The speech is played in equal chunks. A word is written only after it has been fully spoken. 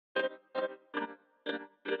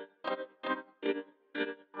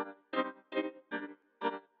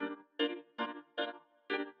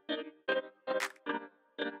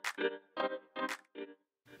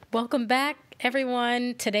Welcome back,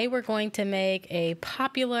 everyone. Today we're going to make a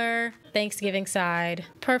popular Thanksgiving side,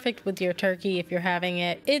 perfect with your turkey if you're having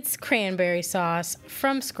it. It's cranberry sauce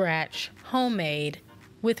from scratch, homemade,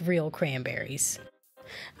 with real cranberries.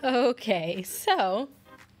 Okay, so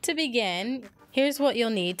to begin, here's what you'll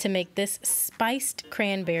need to make this spiced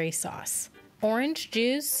cranberry sauce. Orange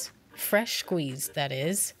juice, fresh squeezed that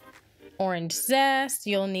is. Orange zest,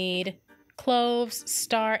 you'll need cloves,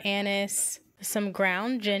 star anise, some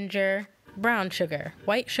ground ginger, brown sugar,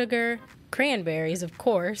 white sugar, cranberries of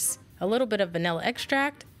course, a little bit of vanilla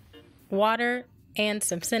extract, water, and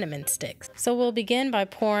some cinnamon sticks. So we'll begin by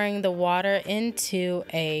pouring the water into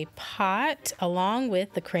a pot along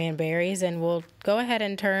with the cranberries, and we'll go ahead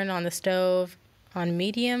and turn on the stove on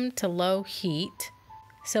medium to low heat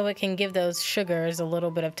so it can give those sugars a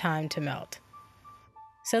little bit of time to melt.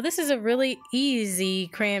 So this is a really easy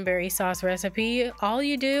cranberry sauce recipe. All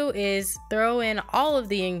you do is throw in all of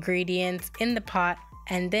the ingredients in the pot,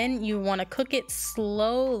 and then you want to cook it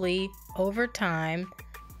slowly over time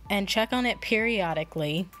and check on it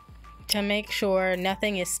periodically to make sure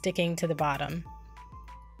nothing is sticking to the bottom.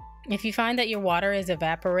 If you find that your water is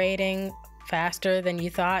evaporating faster than you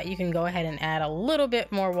thought, you can go ahead and add a little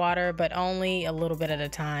bit more water, but only a little bit at a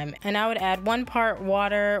time. And I would add 1 part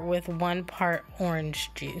water with 1 part orange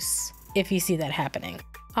juice if you see that happening.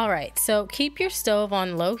 All right, so keep your stove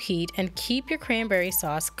on low heat and keep your cranberry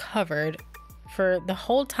sauce covered for the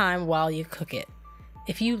whole time while you cook it.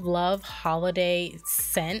 If you love holiday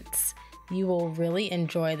scents, you will really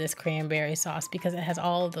enjoy this cranberry sauce because it has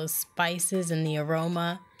all of those spices and the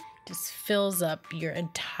aroma just fills up your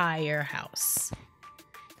entire house.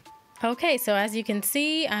 Okay, so as you can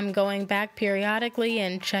see, I'm going back periodically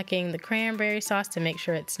and checking the cranberry sauce to make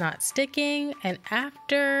sure it's not sticking. And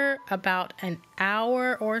after about an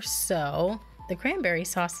hour or so, the cranberry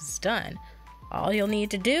sauce is done. All you'll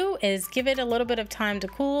need to do is give it a little bit of time to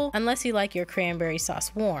cool, unless you like your cranberry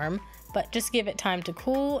sauce warm, but just give it time to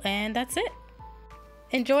cool and that's it.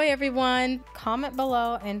 Enjoy, everyone. Comment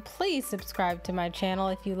below and please subscribe to my channel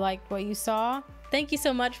if you liked what you saw. Thank you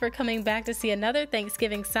so much for coming back to see another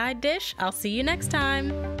Thanksgiving side dish. I'll see you next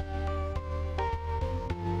time.